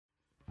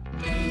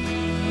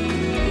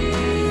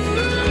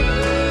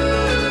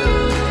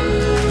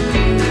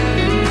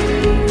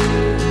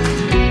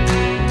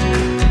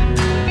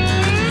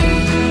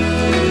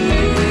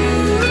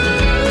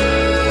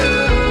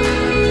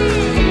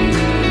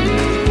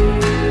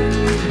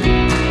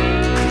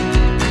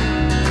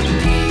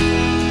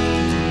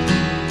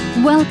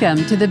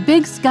Welcome to the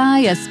Big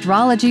Sky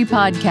Astrology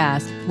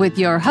Podcast with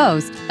your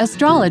host,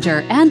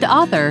 astrologer and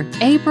author,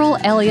 April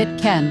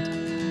Elliott Kent.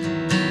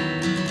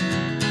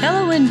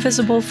 Hello,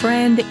 invisible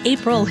friend.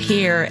 April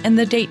here, and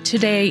the date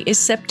today is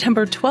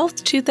September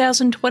 12th,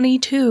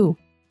 2022.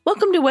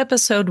 Welcome to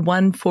episode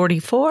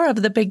 144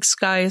 of the Big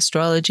Sky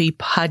Astrology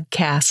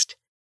Podcast.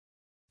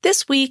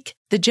 This week,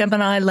 the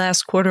Gemini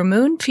last quarter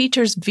moon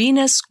features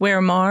Venus square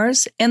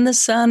Mars and the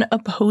Sun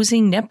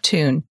opposing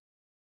Neptune.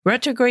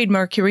 Retrograde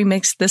Mercury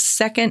makes the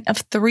second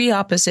of three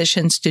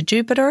oppositions to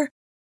Jupiter.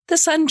 The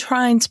Sun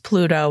trines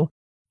Pluto.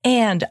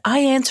 And I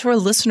answer a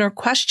listener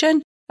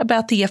question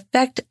about the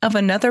effect of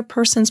another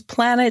person's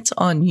planets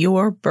on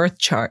your birth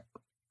chart.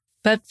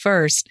 But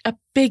first, a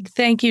big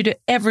thank you to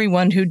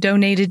everyone who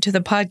donated to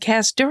the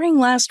podcast during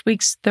last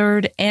week's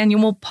third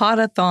annual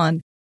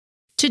Podathon.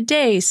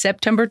 Today,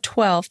 September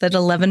 12th at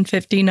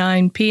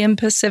 11:59 p.m.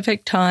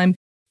 Pacific Time,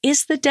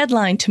 is the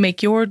deadline to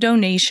make your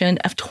donation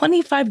of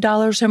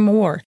 $25 or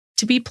more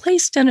to be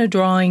placed in a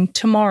drawing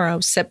tomorrow,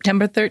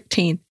 September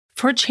 13th,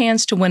 for a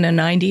chance to win a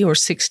 90 or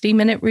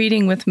 60-minute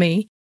reading with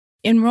me,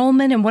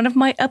 enrollment in one of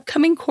my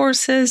upcoming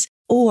courses,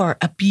 or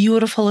a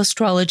beautiful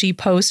astrology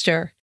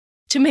poster.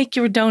 To make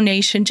your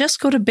donation, just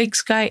go to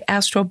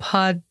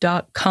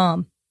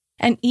bigskyastropod.com.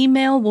 An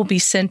email will be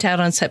sent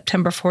out on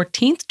September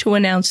 14th to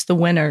announce the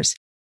winners.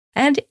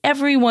 And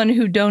everyone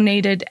who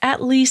donated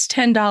at least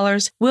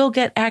 $10 will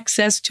get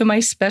access to my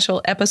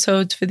special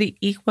episodes for the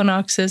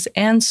equinoxes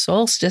and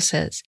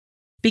solstices,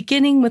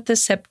 beginning with the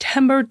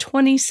September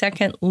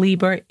 22nd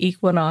Libra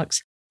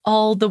equinox,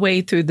 all the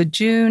way through the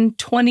June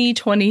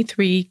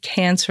 2023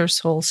 Cancer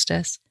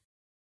solstice.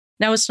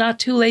 Now, it's not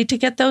too late to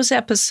get those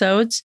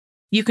episodes.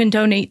 You can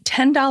donate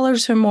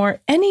 $10 or more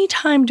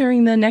anytime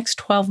during the next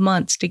 12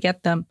 months to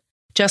get them.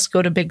 Just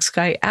go to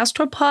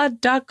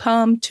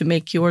bigskyastropod.com to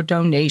make your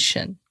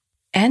donation.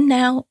 And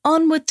now,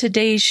 on with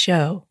today's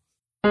show.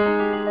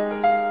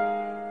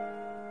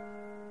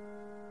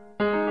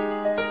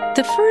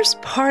 The first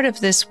part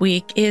of this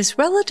week is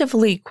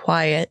relatively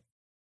quiet,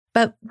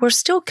 but we're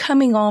still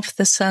coming off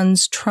the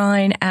Sun's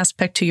trine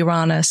aspect to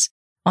Uranus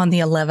on the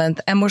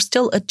 11th, and we're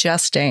still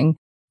adjusting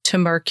to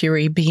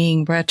Mercury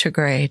being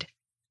retrograde.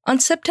 On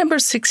September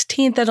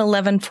 16th at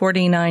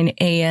 11:49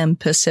 a.m.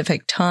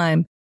 Pacific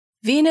Time,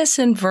 Venus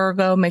in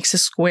Virgo makes a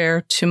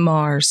square to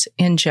Mars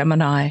in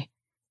Gemini.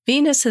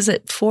 Venus is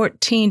at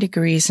 14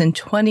 degrees and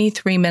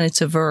 23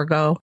 minutes of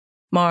Virgo.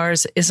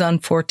 Mars is on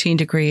 14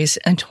 degrees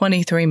and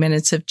 23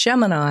 minutes of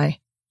Gemini.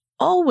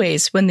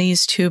 Always when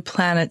these two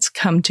planets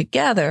come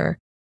together,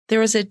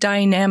 there is a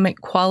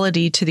dynamic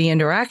quality to the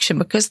interaction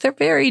because they're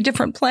very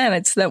different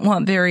planets that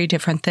want very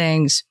different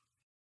things.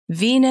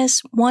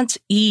 Venus wants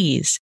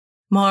ease.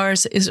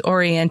 Mars is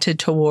oriented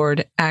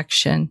toward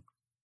action.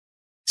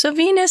 So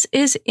Venus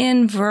is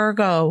in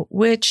Virgo,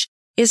 which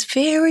is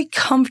very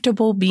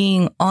comfortable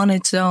being on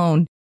its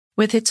own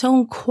with its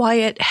own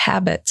quiet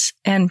habits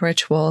and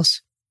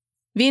rituals.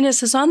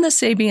 Venus is on the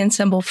Sabian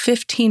symbol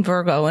 15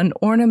 Virgo, an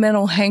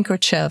ornamental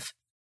handkerchief.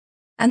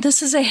 And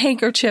this is a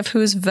handkerchief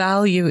whose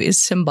value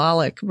is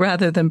symbolic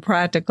rather than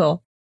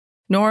practical.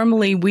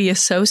 Normally, we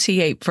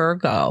associate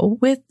Virgo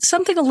with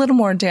something a little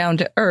more down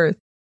to earth,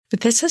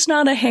 but this is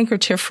not a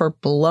handkerchief for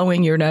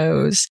blowing your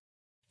nose.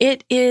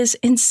 It is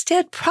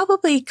instead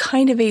probably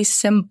kind of a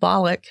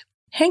symbolic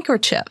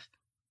handkerchief.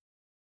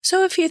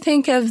 So if you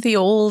think of the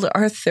old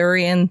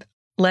Arthurian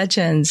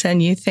legends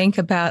and you think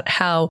about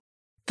how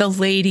the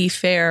Lady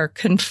Fair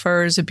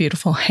confers a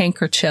beautiful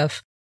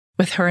handkerchief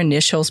with her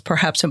initials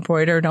perhaps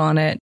embroidered on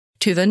it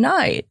to the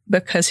knight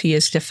because he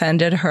has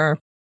defended her.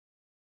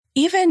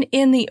 Even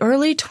in the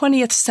early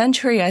 20th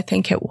century, I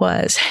think it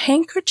was,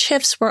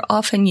 handkerchiefs were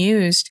often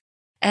used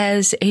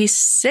as a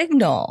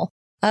signal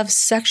of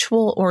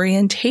sexual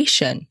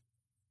orientation.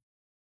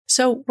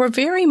 So we're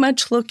very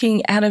much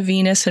looking at a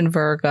Venus in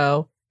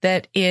Virgo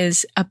that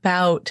is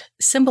about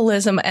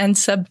symbolism and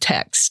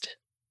subtext.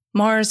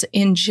 Mars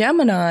in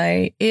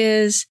Gemini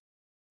is,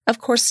 of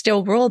course,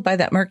 still ruled by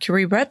that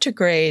Mercury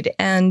retrograde,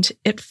 and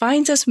it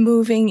finds us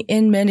moving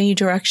in many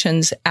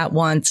directions at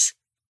once.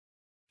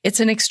 It's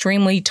an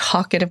extremely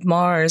talkative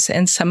Mars,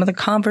 and some of the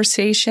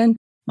conversation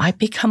might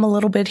become a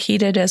little bit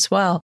heated as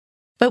well.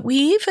 But we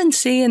even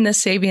see in the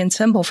Sabian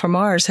symbol for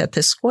Mars at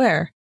the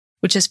square,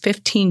 which is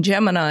 15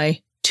 Gemini,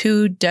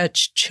 two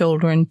Dutch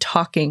children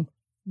talking.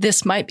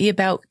 This might be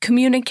about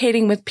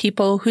communicating with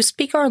people who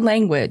speak our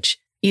language,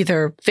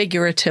 either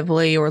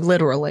figuratively or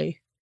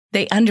literally.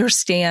 They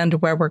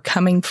understand where we're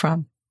coming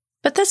from.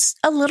 But that's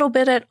a little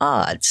bit at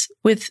odds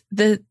with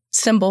the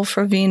symbol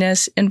for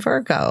Venus in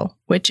Virgo,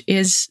 which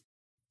is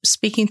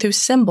speaking through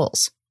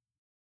symbols.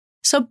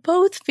 So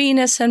both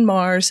Venus and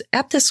Mars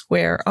at the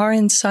square are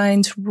in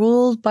signs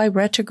ruled by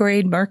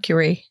retrograde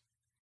Mercury.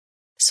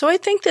 So I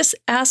think this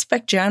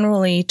aspect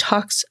generally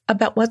talks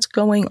about what's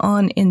going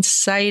on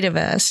inside of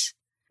us,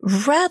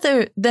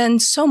 rather than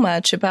so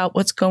much about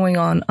what's going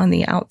on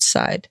the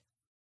outside.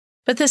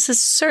 But this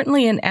is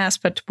certainly an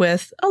aspect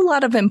with a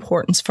lot of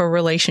importance for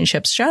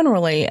relationships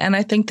generally, and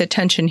I think the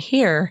tension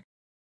here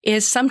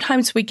is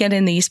sometimes we get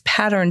in these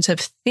patterns of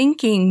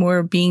thinking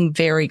we're being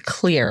very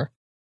clear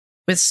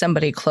with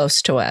somebody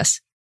close to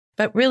us.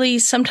 But really,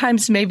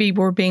 sometimes maybe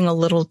we're being a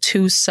little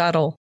too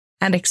subtle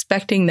and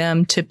expecting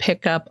them to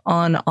pick up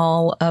on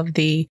all of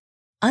the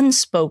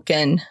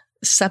unspoken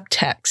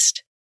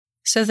subtext.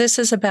 So this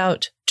is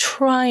about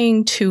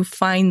trying to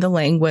find the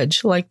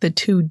language, like the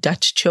two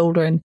Dutch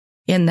children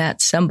in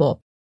that symbol,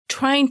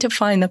 trying to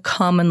find the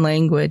common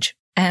language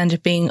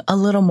and being a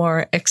little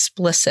more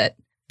explicit,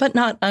 but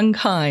not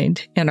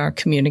unkind in our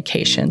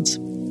communications.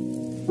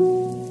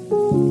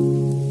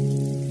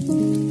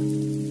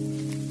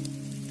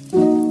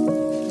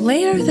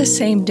 Later the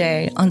same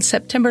day, on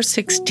September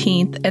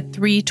 16th at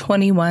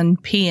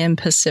 3:21 p.m.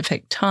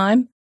 Pacific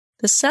Time,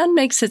 the Sun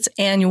makes its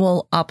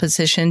annual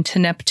opposition to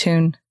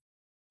Neptune.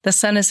 The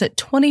Sun is at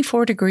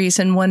 24 degrees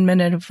and 1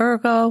 minute of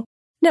Virgo,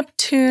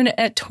 Neptune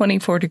at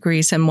 24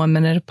 degrees and 1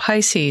 minute of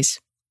Pisces.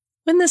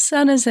 When the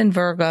Sun is in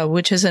Virgo,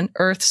 which is an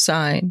Earth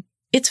sign,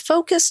 it's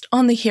focused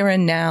on the here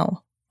and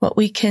now, what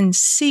we can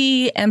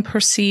see and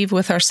perceive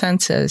with our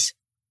senses.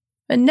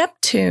 But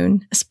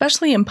Neptune,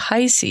 especially in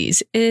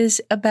Pisces,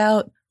 is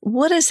about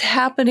what is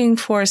happening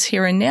for us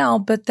here and now,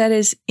 but that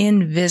is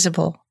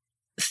invisible.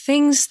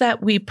 Things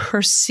that we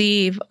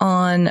perceive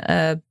on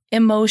an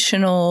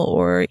emotional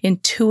or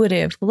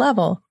intuitive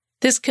level.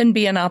 This can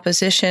be an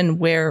opposition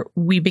where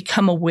we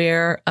become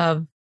aware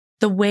of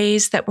the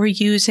ways that we're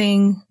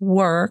using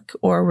work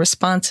or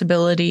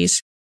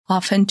responsibilities,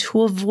 often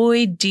to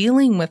avoid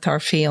dealing with our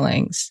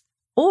feelings.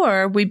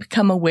 Or we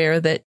become aware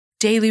that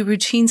daily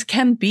routines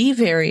can be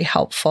very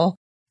helpful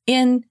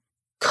in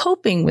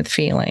coping with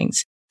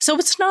feelings. So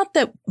it's not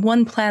that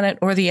one planet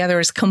or the other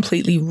is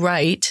completely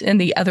right and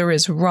the other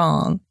is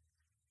wrong,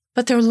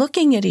 but they're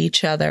looking at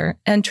each other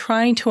and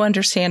trying to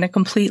understand a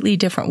completely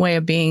different way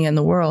of being in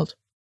the world.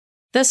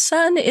 The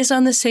Sun is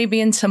on the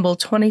Sabian symbol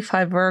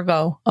 25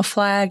 Virgo, a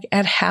flag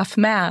at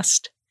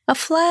half-mast. A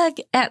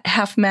flag at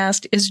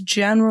half-mast is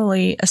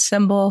generally a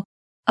symbol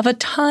of a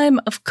time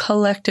of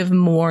collective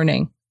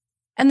mourning.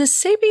 And the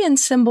Sabian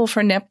symbol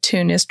for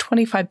Neptune is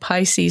 25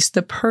 Pisces,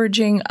 the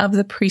purging of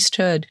the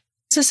priesthood.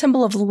 It's a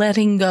symbol of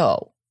letting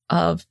go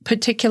of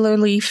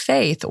particularly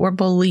faith or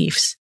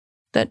beliefs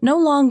that no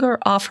longer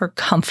offer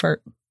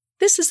comfort.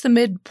 This is the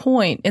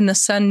midpoint in the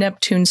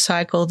Sun-Neptune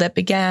cycle that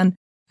began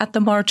at the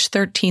March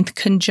 13th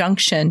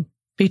conjunction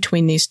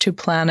between these two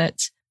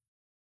planets,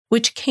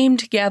 which came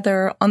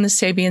together on the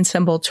Sabian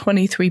symbol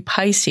 23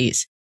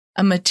 Pisces,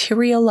 a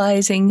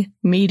materializing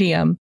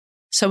medium.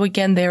 So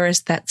again, there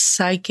is that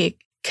psychic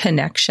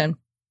connection.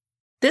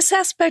 This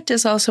aspect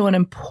is also an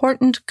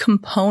important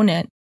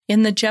component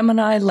in the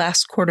Gemini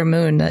last quarter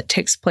moon that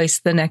takes place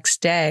the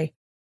next day,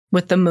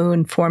 with the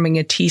moon forming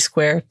a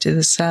T-square to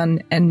the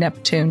Sun and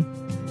Neptune.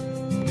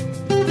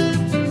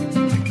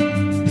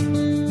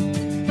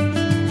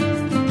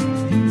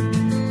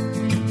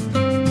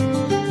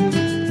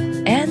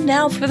 And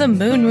now for the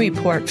moon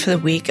report for the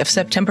week of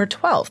September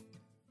 12th.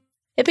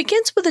 It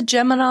begins with a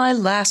Gemini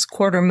last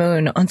quarter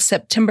moon on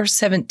September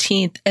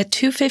 17th at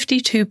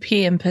 2:52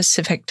 p.m.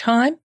 Pacific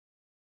Time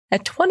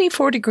at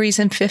 24 degrees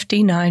and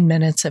 59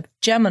 minutes of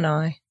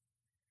Gemini.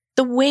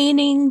 The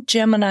waning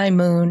Gemini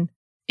moon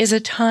is a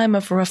time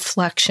of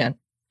reflection,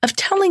 of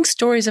telling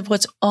stories of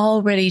what's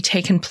already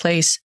taken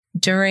place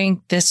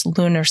during this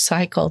lunar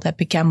cycle that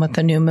began with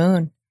the new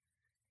moon.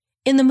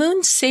 In the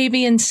moon's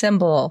Sabian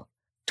symbol,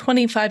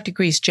 25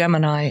 degrees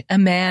Gemini, a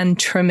man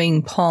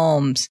trimming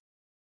palms,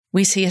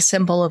 we see a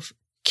symbol of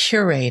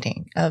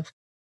curating, of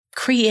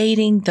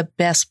creating the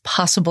best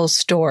possible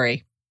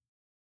story.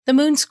 The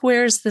moon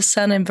squares the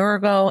Sun in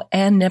Virgo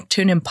and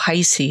Neptune in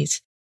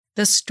Pisces.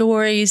 The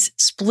stories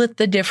split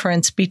the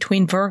difference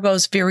between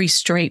Virgo's very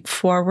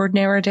straightforward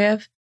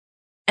narrative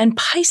and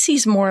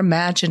Pisces' more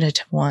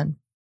imaginative one.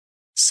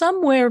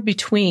 Somewhere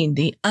between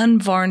the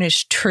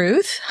unvarnished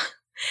truth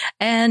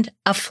and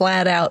a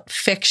flat-out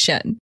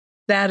fiction.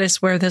 That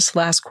is where this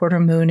last quarter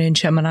moon in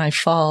Gemini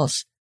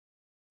falls.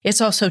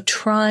 It's also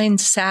trine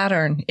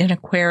Saturn in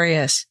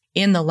Aquarius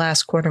in the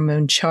last quarter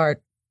moon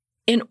chart.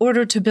 In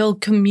order to build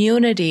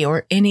community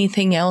or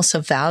anything else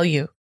of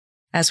value,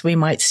 as we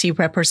might see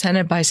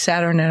represented by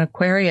Saturn and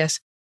Aquarius,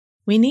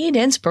 we need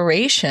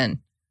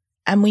inspiration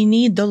and we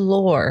need the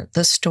lore,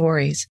 the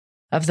stories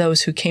of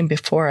those who came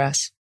before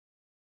us.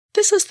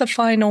 This is the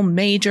final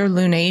major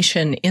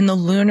lunation in the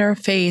lunar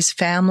phase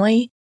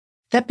family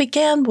that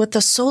began with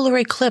the solar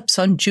eclipse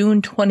on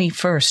June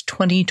 21st,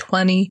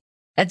 2020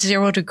 at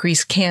 0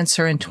 degrees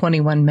Cancer and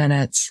 21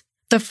 minutes.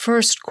 The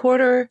first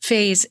quarter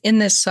phase in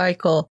this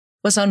cycle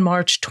was on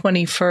March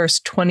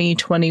 21st,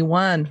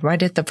 2021,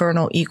 right at the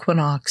vernal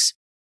equinox.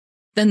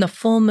 Then the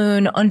full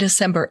moon on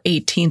December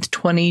 18th,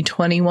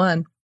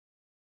 2021.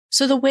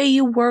 So the way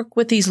you work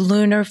with these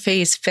lunar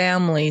phase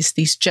families,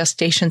 these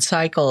gestation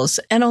cycles,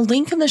 and I'll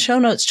link in the show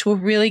notes to a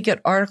really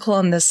good article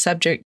on this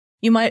subject.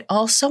 You might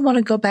also want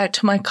to go back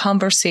to my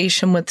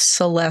conversation with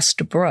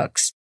Celeste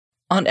Brooks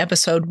on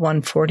episode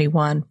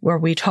 141, where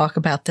we talk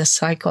about this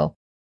cycle.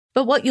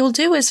 But what you'll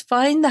do is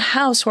find the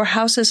house or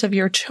houses of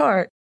your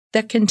chart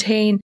that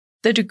contain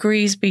the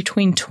degrees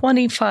between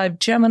 25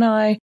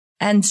 Gemini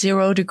and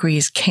 0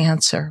 degrees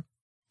Cancer.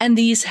 And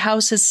these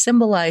houses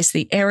symbolize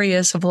the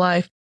areas of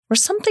life where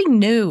something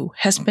new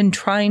has been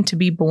trying to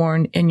be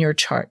born in your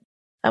chart.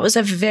 That was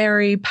a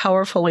very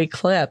powerful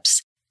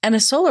eclipse. And a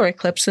solar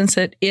eclipse, since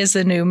it is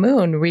a new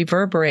moon,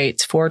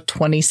 reverberates for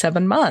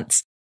 27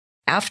 months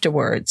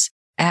afterwards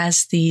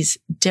as these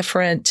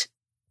different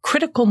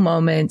critical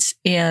moments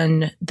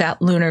in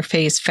that lunar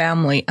phase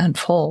family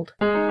unfold.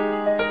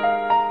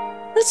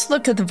 Let's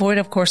look at the void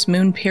of course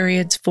moon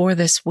periods for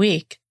this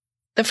week.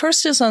 The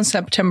first is on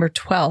September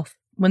 12th,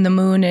 when the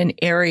moon in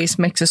Aries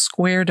makes a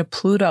square to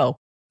Pluto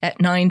at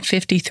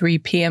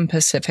 9:53 p.m.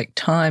 Pacific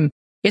time.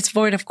 It's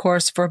void of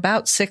course for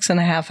about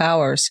 6.5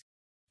 hours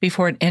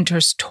before it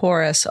enters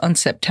Taurus on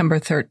September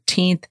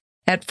 13th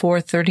at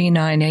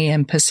 4:39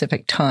 a.m.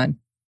 Pacific time.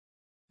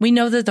 We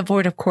know that the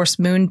void of course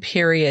moon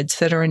periods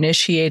that are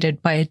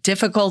initiated by a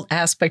difficult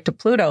aspect of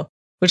Pluto,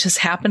 which is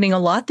happening a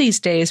lot these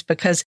days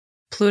because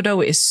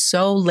Pluto is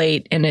so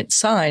late in its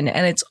sign,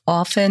 and it's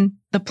often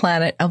the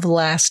planet of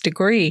last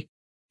degree.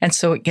 And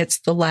so it gets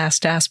the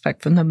last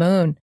aspect from the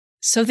moon.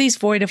 So these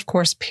void of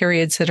course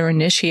periods that are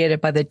initiated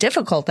by the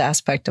difficult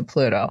aspect of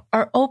Pluto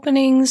are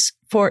openings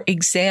for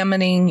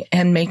examining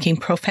and making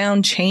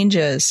profound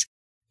changes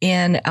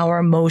in our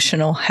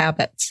emotional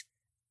habits.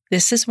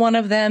 This is one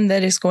of them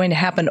that is going to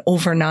happen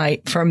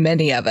overnight for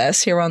many of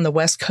us here on the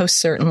West Coast,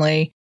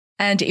 certainly.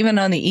 And even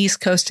on the East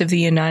Coast of the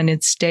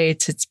United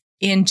States, it's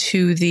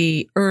into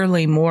the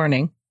early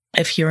morning.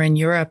 If you're in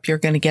Europe, you're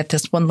going to get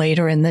this one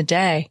later in the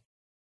day.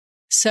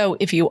 So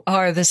if you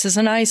are, this is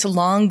a nice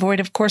long void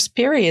of course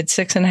period,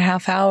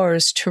 6.5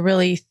 hours to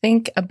really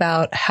think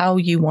about how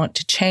you want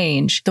to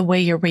change the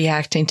way you're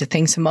reacting to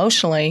things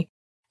emotionally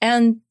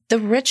and the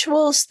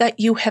rituals that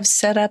you have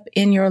set up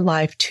in your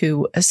life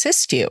to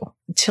assist you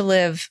to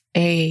live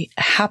a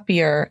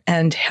happier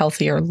and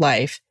healthier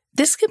life.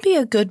 This could be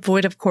a good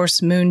void of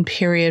course moon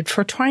period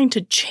for trying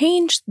to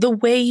change the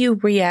way you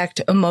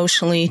react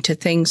emotionally to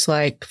things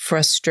like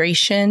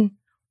frustration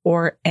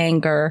or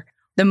anger.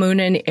 The moon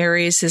in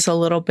Aries is a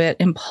little bit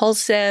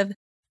impulsive,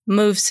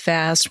 moves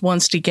fast,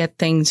 wants to get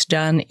things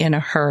done in a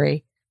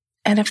hurry.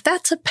 And if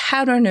that's a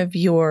pattern of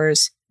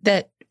yours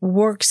that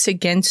works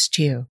against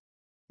you,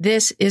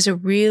 this is a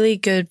really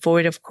good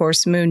void of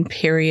course moon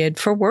period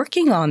for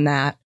working on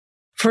that,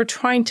 for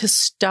trying to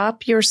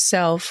stop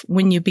yourself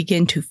when you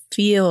begin to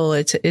feel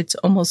it's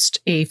almost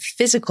a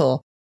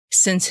physical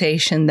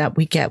sensation that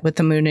we get with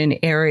the moon in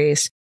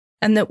Aries.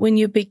 And that when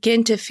you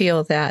begin to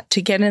feel that,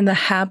 to get in the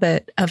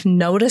habit of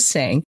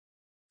noticing,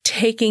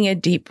 taking a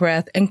deep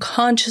breath and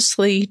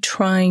consciously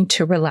trying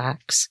to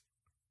relax.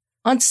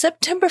 On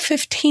September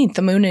 15th,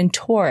 the moon in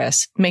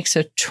Taurus makes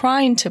a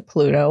trine to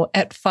Pluto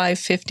at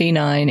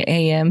 5:59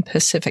 a.m.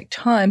 Pacific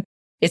time.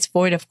 It's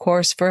void of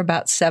course for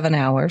about 7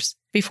 hours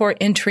before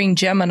entering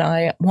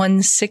Gemini at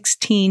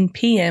 1:16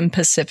 p.m.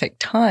 Pacific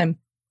time.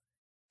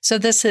 So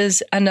this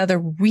is another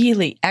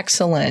really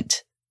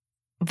excellent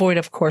void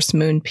of course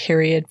moon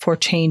period for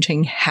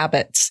changing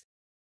habits.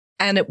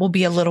 And it will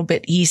be a little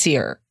bit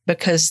easier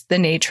because the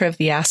nature of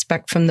the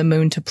aspect from the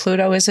moon to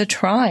Pluto is a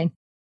trine.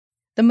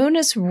 The moon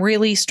is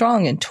really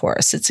strong in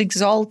Taurus. It's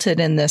exalted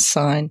in this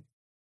sign.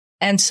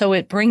 And so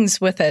it brings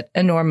with it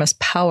enormous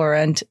power,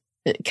 and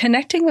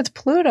connecting with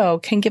Pluto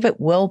can give it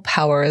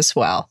willpower as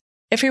well.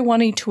 If you're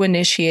wanting to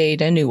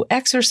initiate a new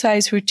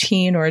exercise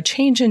routine or a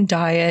change in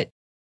diet,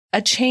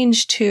 a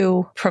change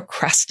to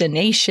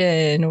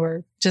procrastination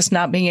or just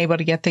not being able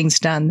to get things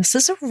done, this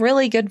is a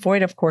really good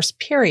void of course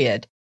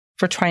period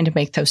for trying to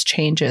make those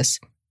changes.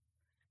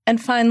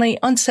 And finally,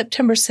 on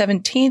September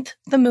 17th,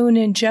 the moon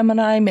in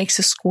Gemini makes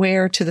a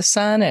square to the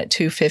sun at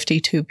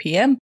 2:52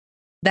 p.m.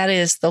 That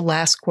is the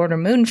last quarter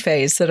moon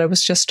phase that I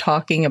was just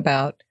talking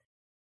about.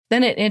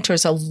 Then it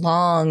enters a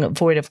long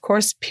void of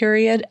course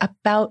period,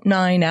 about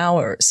 9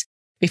 hours,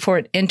 before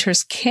it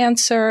enters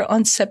Cancer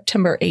on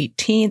September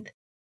 18th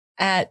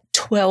at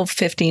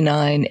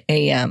 12:59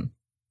 a.m.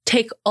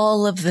 Take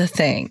all of the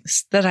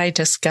things that I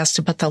discussed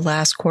about the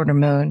last quarter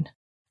moon,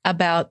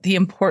 about the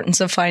importance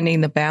of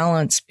finding the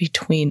balance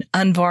between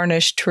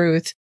unvarnished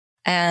truth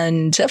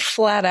and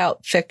flat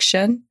out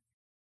fiction.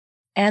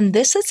 And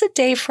this is a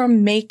day for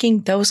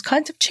making those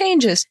kinds of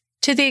changes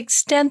to the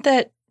extent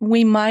that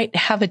we might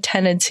have a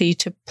tendency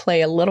to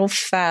play a little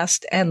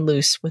fast and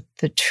loose with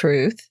the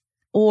truth,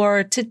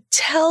 or to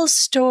tell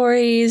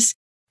stories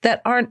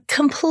that aren't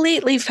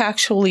completely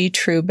factually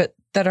true, but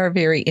that are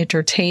very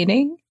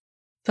entertaining.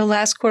 The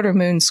last quarter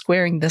moon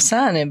squaring the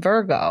sun in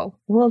Virgo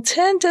will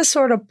tend to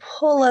sort of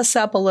pull us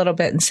up a little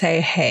bit and say,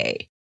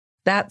 hey,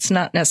 that's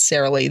not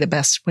necessarily the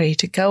best way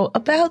to go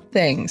about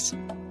things.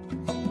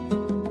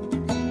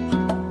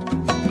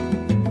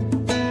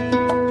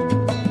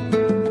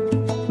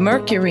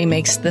 Mercury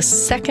makes the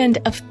second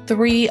of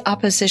 3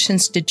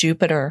 oppositions to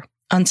Jupiter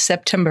on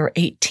September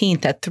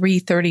 18th at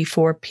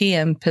 3:34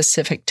 p.m.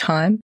 Pacific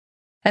time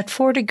at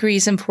 4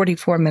 degrees and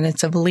 44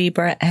 minutes of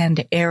Libra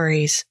and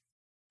Aries.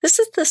 This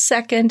is the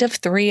second of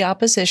 3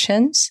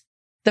 oppositions.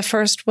 The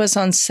first was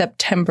on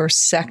September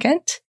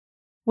 2nd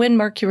when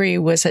Mercury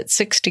was at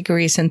 6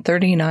 degrees and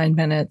 39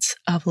 minutes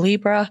of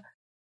Libra.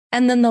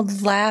 And then the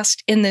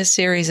last in this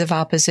series of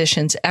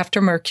oppositions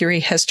after Mercury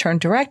has turned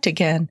direct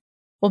again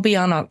will be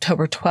on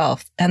October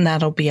 12th, and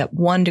that'll be at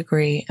 1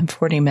 degree and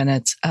 40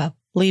 minutes of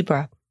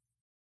Libra.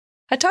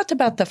 I talked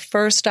about the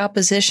first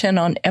opposition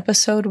on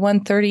episode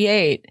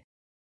 138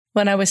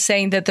 when I was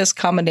saying that this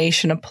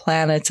combination of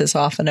planets is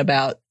often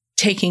about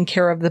taking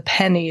care of the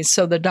pennies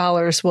so the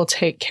dollars will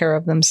take care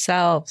of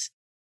themselves,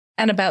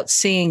 and about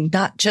seeing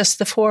not just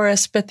the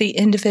forest, but the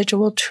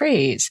individual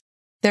trees.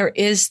 There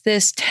is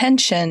this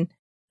tension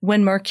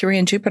when Mercury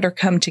and Jupiter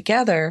come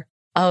together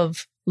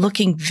of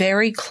looking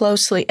very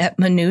closely at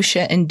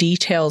minutiae and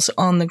details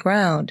on the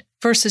ground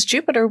versus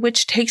Jupiter,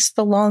 which takes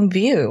the long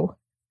view.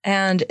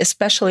 And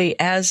especially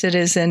as it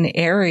is in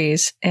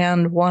Aries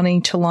and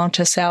wanting to launch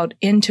us out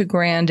into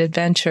grand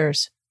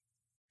adventures.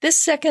 This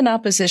second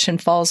opposition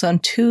falls on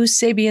two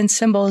Sabian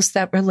symbols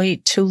that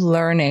relate to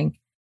learning.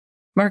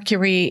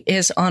 Mercury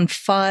is on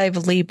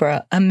 5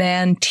 Libra, a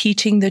man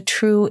teaching the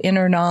true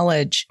inner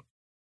knowledge,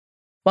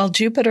 while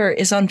Jupiter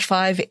is on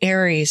 5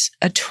 Aries,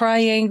 a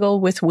triangle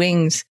with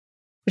wings,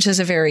 which is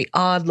a very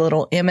odd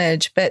little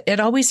image, but it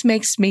always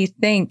makes me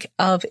think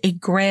of a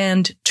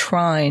grand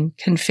trine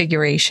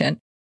configuration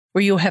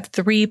where you have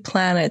 3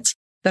 planets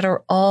that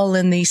are all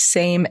in the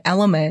same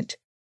element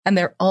and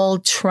they're all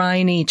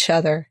trine each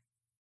other.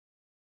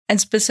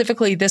 And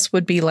specifically, this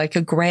would be like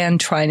a grand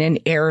trine in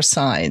air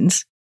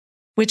signs,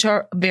 which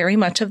are very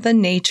much of the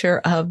nature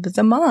of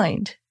the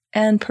mind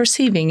and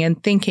perceiving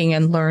and thinking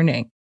and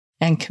learning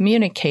and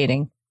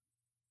communicating.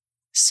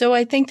 So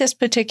I think this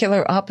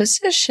particular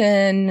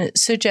opposition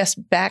suggests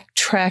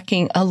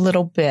backtracking a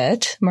little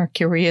bit.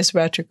 Mercury is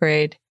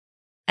retrograde,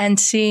 and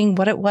seeing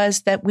what it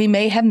was that we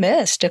may have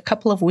missed a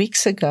couple of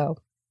weeks ago.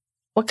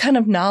 What kind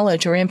of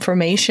knowledge or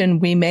information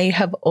we may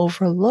have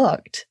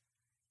overlooked,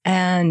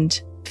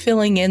 and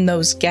filling in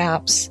those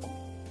gaps.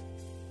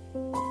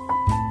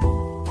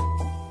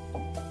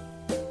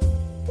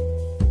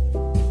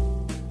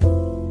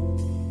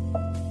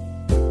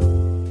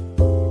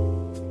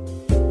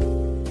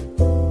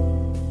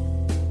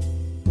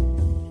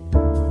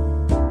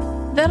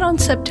 Then on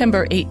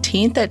September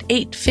 18th at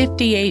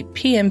 8:58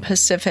 p.m.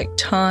 Pacific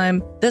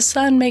time, the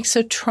Sun makes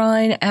a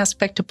trine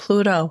aspect to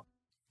Pluto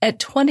at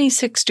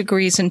 26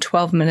 degrees and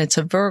 12 minutes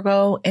of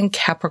Virgo and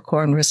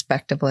Capricorn,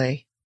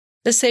 respectively.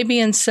 The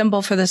Sabian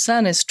symbol for the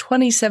Sun is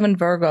 27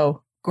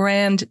 Virgo,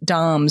 grand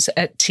dames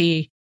at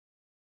T.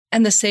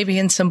 And the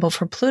Sabian symbol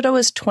for Pluto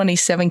is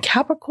 27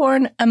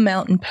 Capricorn, a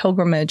mountain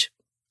pilgrimage.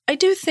 I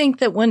do think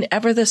that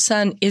whenever the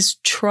Sun is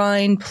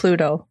trine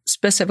Pluto,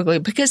 specifically,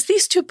 because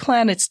these two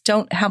planets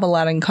don't have a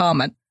lot in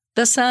common.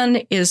 The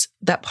Sun is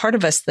that part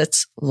of us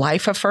that's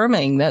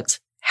life-affirming, that's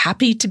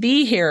happy to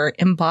be here,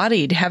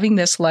 embodied, having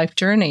this life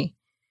journey,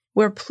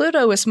 where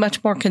Pluto is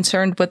much more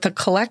concerned with the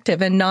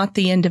collective and not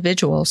the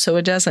individual, so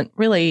it doesn't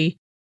really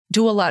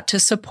do a lot to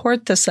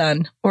support the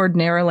Sun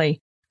ordinarily.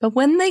 But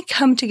when they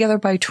come together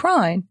by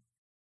trine,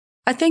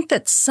 I think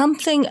that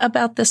something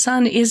about the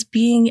Sun is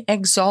being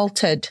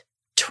exalted,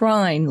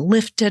 trine,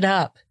 lifted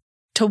up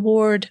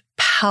toward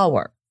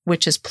power,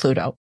 which is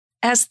Pluto.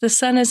 As the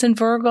Sun is in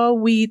Virgo,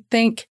 we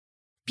think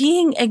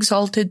being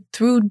exalted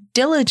through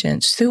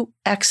diligence, through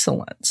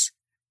excellence.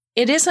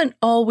 It isn't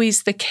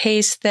always the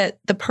case that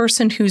the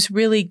person who's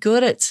really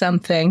good at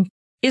something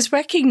is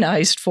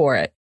recognized for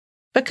it,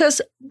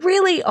 because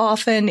really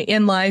often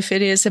in life,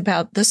 it is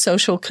about the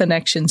social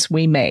connections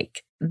we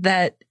make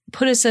that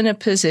put us in a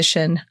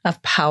position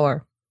of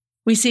power.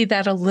 We see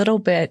that a little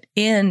bit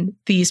in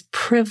these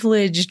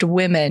privileged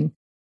women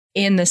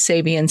in the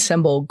Sabian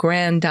symbol,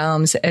 grand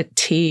dames at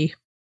T.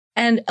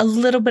 And a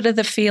little bit of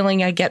the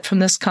feeling I get from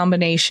this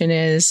combination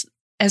is,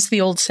 as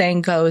the old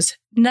saying goes,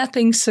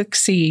 nothing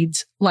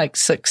succeeds like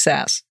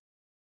success.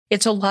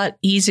 It's a lot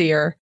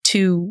easier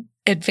to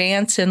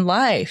advance in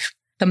life,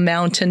 the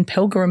mountain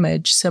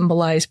pilgrimage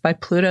symbolized by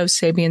Pluto's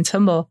Sabian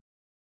symbol,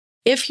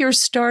 if you're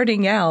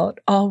starting out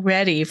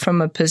already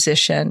from a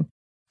position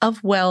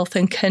of wealth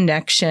and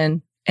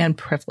connection and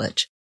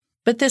privilege.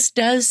 But this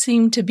does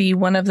seem to be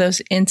one of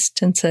those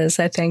instances,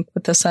 I think,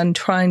 with the Sun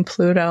trine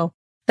Pluto,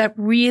 that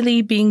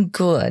really being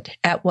good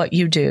at what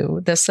you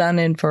do, the Sun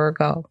in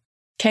Virgo,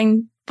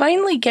 can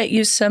finally get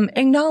you some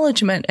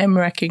acknowledgement and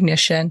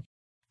recognition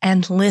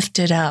and lift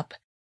it up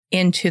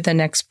into the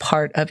next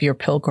part of your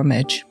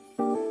pilgrimage.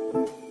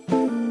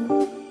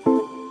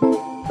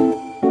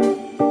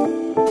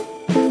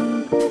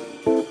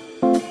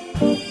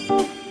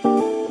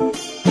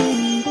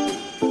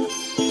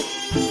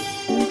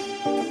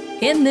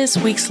 In this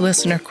week's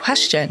listener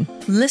question,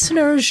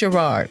 listener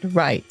Gerard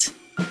writes,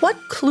 what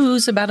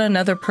clues about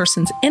another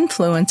person's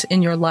influence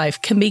in your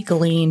life can be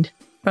gleaned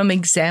from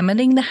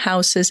examining the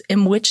houses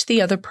in which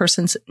the other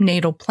person's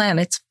natal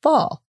planets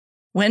fall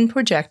when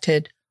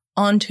projected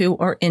onto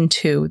or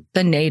into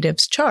the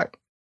native's chart?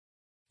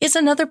 Is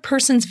another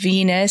person's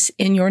Venus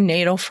in your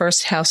natal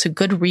first house a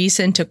good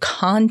reason to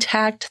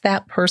contact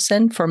that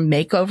person for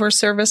makeover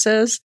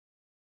services?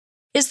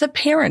 Is the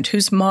parent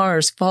whose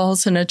Mars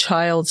falls in a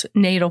child's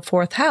natal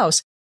fourth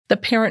house the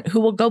parent who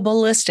will go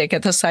ballistic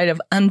at the sight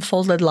of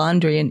unfolded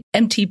laundry and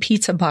empty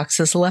pizza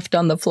boxes left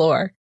on the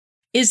floor?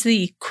 Is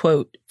the,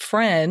 quote,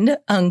 friend,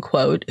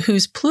 unquote,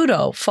 whose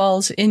Pluto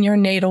falls in your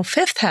natal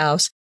 5th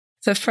house,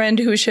 the friend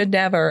who should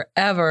never,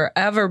 ever,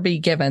 ever be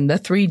given the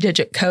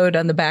 3-digit code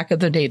on the back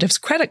of the native's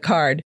credit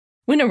card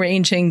when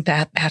arranging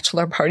that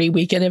bachelor party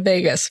weekend in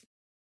Vegas?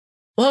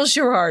 Well,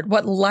 Gerard,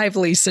 what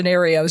lively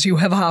scenarios you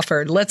have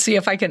offered. Let's see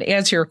if I can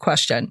answer your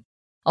question,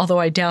 although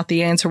I doubt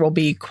the answer will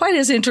be quite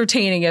as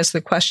entertaining as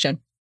the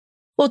question.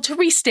 Well, to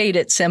restate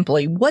it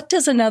simply, what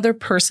does another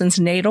person's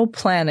natal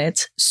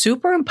planets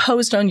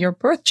superimposed on your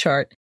birth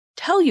chart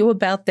tell you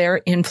about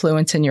their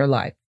influence in your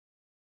life?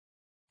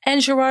 And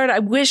Gerard, I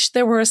wish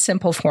there were a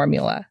simple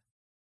formula.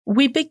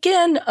 We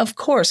begin, of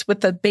course,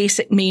 with the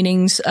basic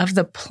meanings of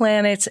the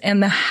planets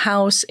and the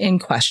house in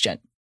question.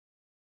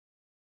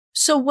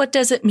 So what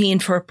does it mean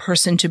for a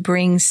person to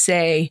bring,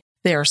 say,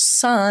 their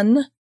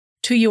sun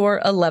to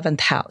your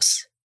 11th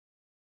house?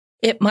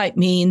 It might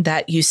mean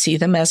that you see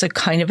them as a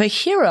kind of a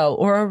hero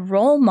or a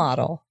role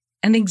model,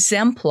 an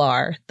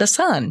exemplar, the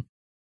sun,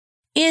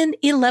 in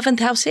 11th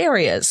house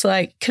areas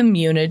like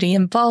community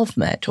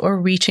involvement or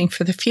reaching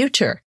for the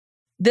future.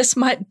 This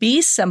might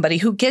be somebody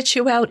who gets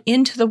you out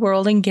into the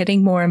world and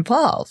getting more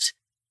involved,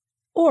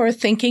 or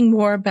thinking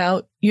more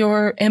about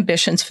your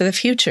ambitions for the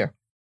future.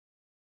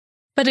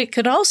 But it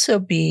could also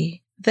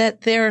be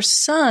that their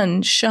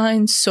sun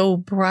shines so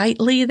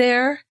brightly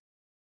there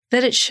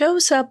that it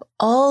shows up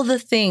all the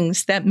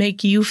things that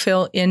make you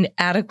feel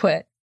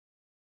inadequate.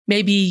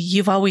 Maybe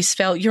you've always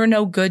felt you're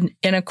no good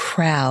in a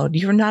crowd.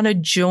 You're not a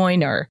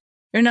joiner.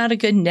 You're not a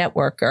good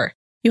networker.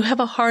 You have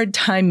a hard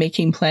time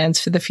making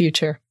plans for the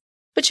future.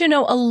 But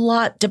a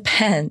lot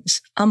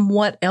depends on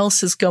what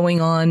else is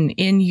going on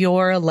in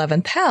your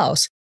 11th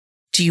house.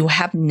 Do you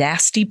have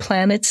nasty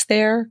planets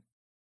there?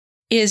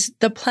 Is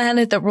the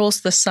planet that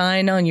rules the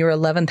sign on your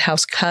 11th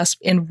house cusp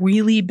in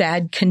really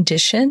bad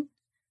condition?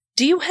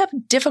 Do you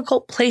have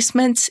difficult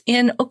placements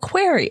in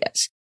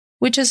Aquarius,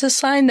 which is a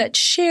sign that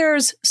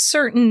shares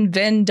certain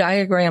Venn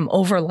diagram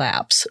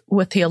overlaps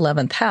with the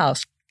 11th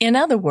house? In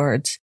other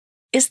words,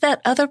 is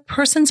that other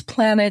person's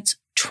planets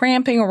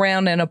tramping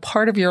around in a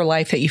part of your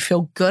life that you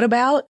feel good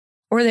about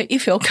or that you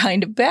feel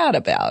kind of bad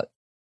about?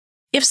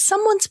 If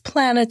someone's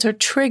planets are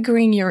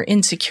triggering your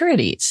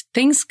insecurities,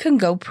 things can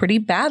go pretty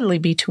badly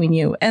between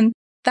you. And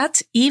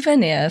that's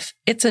even if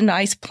it's a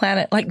nice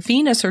planet like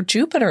Venus or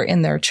Jupiter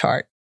in their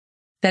chart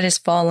that is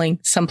falling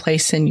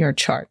someplace in your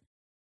chart.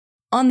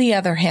 On the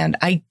other hand,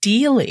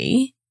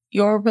 ideally,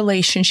 your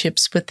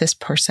relationships with this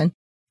person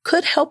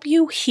could help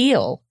you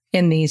heal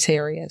in these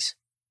areas.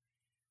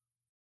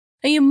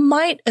 Now, you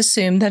might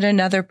assume that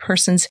another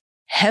person's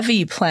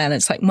heavy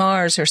planets like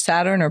Mars or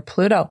Saturn or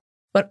Pluto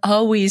would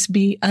always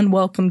be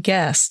unwelcome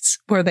guests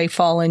where they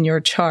fall in your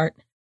chart.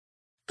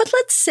 But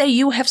let's say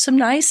you have some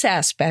nice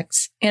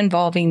aspects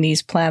involving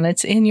these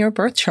planets in your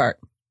birth chart.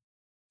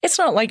 It's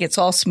not like it's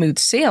all smooth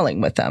sailing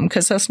with them,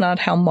 because that's not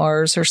how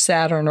Mars or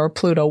Saturn or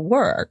Pluto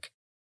work.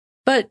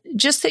 But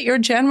just that you're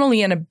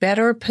generally in a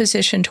better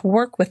position to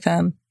work with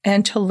them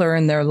and to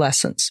learn their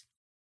lessons.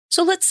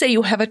 So let's say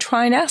you have a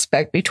trine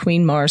aspect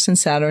between Mars and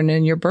Saturn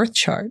in your birth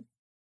chart,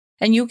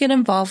 and you get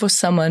involved with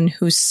someone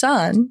whose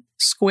sun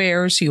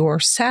squares your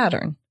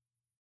Saturn.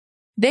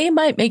 They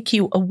might make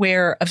you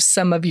aware of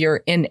some of your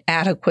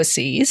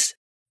inadequacies,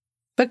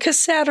 because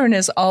Saturn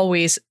is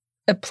always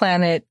a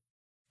planet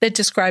that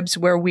describes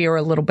where we are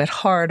a little bit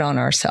hard on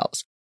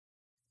ourselves.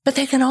 But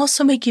they can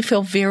also make you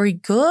feel very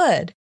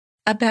good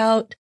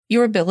about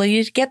your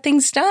ability to get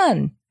things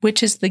done,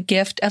 which is the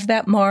gift of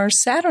that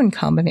Mars-Saturn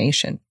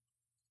combination.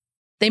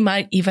 They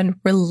might even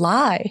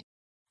rely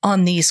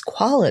on these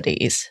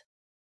qualities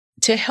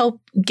to help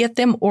get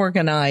them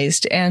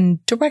organized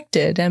and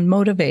directed and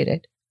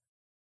motivated.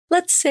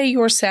 Let's say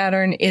your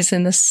Saturn is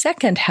in the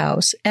 2nd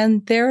house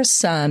and their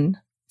sun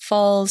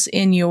falls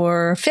in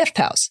your 5th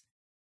house.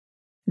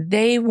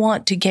 They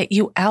want to get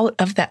you out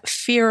of that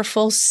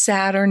fearful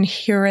Saturn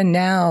here and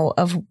now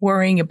of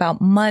worrying about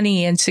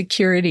money and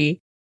security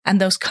and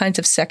those kinds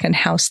of 2nd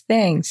house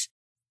things,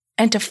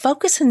 and to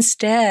focus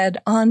instead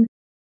on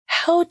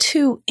how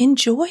to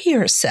enjoy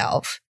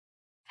yourself,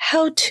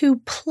 how to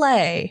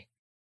play,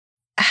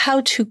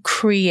 how to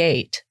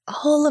create,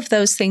 all of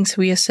those things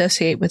we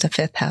associate with the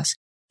 5th house.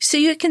 So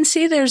you can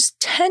see there's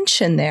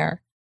tension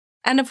there.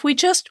 And if we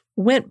just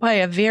went by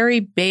a very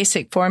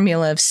basic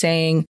formula of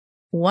saying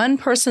one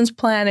person's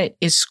planet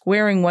is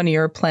squaring one of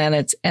your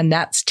planets and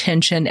that's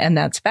tension and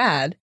that's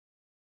bad,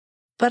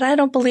 but I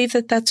don't believe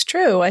that that's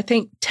true. I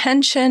think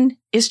tension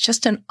is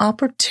just an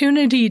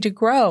opportunity to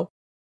grow.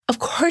 Of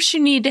course, you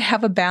need to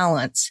have a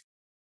balance.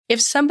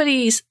 If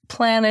somebody's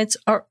planets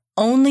are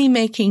only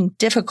making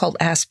difficult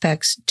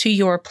aspects to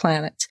your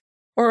planets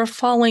or are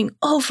falling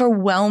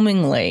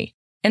overwhelmingly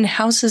in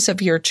houses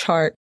of your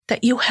chart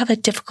that you have a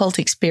difficult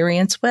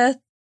experience with,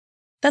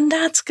 then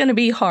that's going to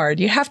be hard.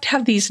 You have to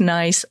have these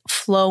nice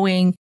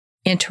flowing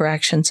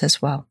interactions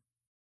as well.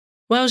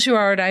 Well,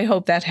 Gerard, I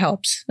hope that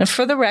helps. Now,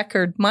 for the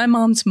record, my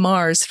mom's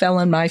Mars fell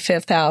in my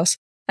 5th house,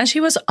 and she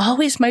was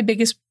always my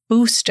biggest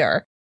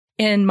booster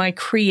in my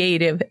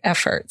creative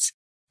efforts.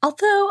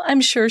 Although I'm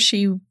sure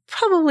she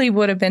probably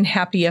would have been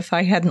happy if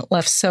I hadn't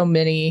left so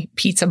many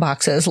pizza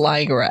boxes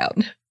lying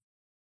around.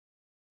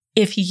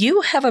 If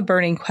you have a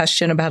burning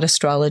question about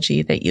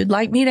astrology that you'd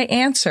like me to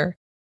answer,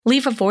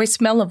 leave a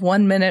voicemail of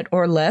 1 minute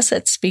or less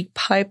at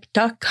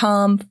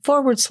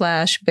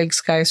speakpipe.com/Big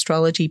Sky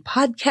Astrology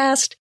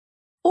Podcast,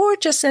 or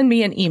just send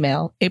me an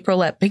email,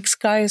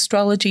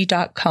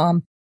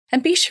 april@bigskyAstrology.com,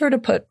 and be sure to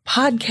put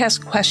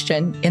podcast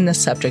question in the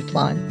subject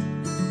line.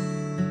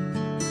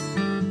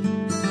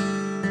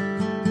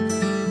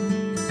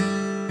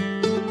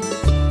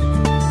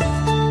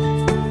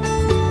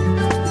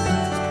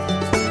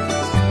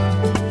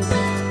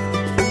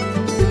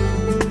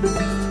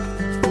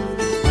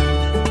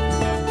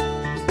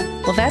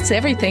 Well, that's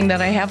everything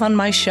that I have on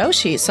my show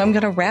sheet, so I'm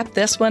going to wrap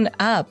this one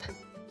up.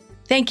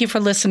 Thank you for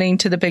listening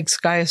to the Big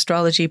Sky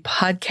Astrology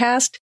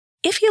Podcast.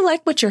 If you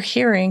like what you're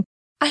hearing,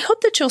 I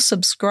hope that you'll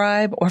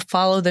subscribe or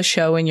follow the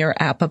show in your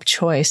app of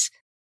choice.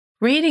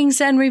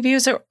 Ratings and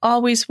reviews are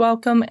always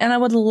welcome, and I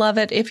would love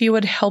it if you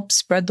would help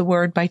spread the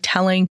word by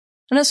telling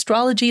an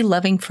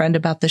astrology-loving friend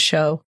about the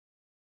show.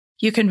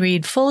 You can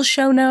read full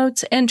show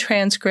notes and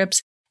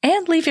transcripts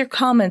and leave your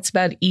comments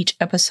about each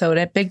episode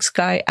at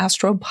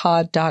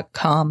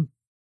bigskyastropod.com.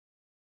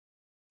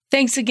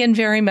 Thanks again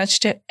very much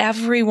to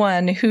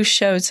everyone who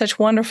showed such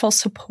wonderful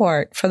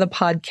support for the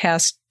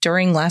podcast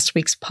during last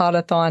week's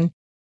Podathon.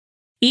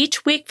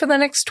 Each week for the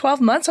next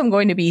 12 months, I'm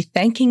going to be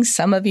thanking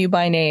some of you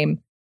by name.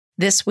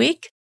 This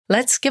week,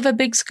 let's give a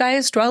Big Sky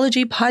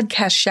Astrology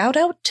Podcast shout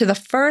out to the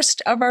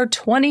first of our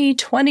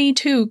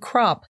 2022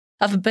 crop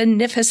of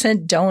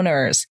beneficent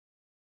donors,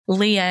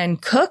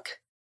 Leanne Cook,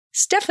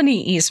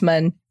 Stephanie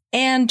Eastman,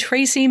 and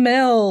Tracy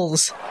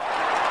Mills.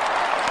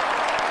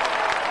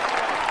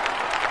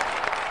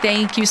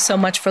 Thank you so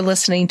much for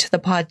listening to the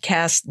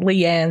podcast,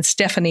 Leanne,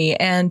 Stephanie,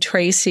 and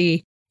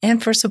Tracy,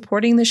 and for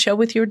supporting the show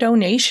with your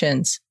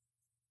donations.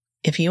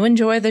 If you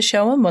enjoy the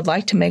show and would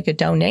like to make a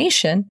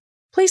donation,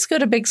 please go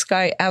to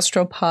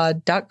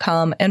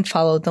bigskyastropod.com and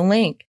follow the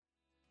link.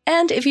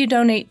 And if you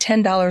donate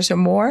 $10 or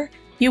more,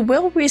 you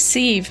will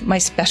receive my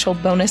special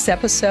bonus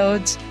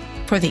episodes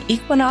for the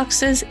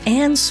equinoxes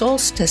and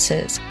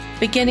solstices,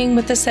 beginning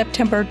with the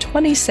September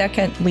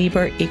 22nd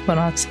Libra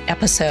equinox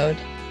episode.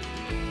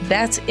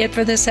 That's it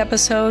for this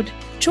episode.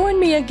 Join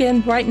me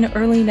again bright and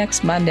early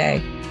next Monday.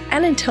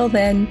 And until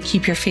then,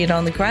 keep your feet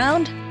on the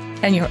ground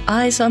and your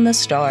eyes on the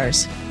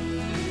stars.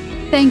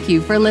 Thank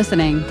you for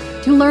listening.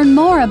 To learn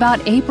more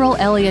about April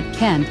Elliott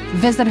Kent,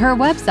 visit her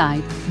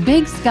website,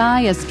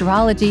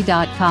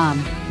 bigskyAstrology.com,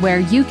 where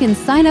you can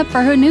sign up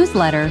for her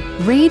newsletter,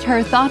 read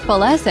her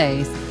thoughtful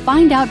essays,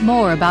 find out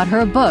more about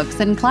her books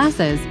and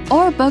classes,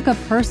 or book a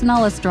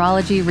personal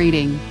astrology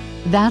reading.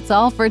 That's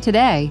all for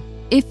today.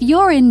 If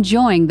you're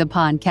enjoying the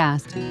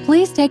podcast,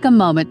 please take a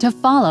moment to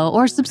follow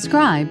or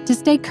subscribe to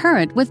stay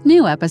current with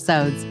new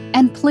episodes.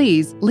 And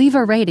please leave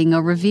a rating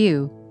or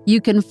review.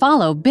 You can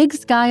follow Big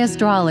Sky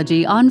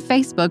Astrology on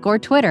Facebook or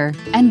Twitter,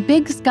 and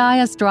Big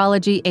Sky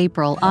Astrology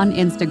April on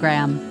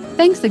Instagram.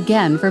 Thanks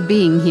again for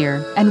being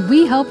here, and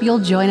we hope you'll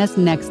join us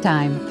next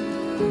time.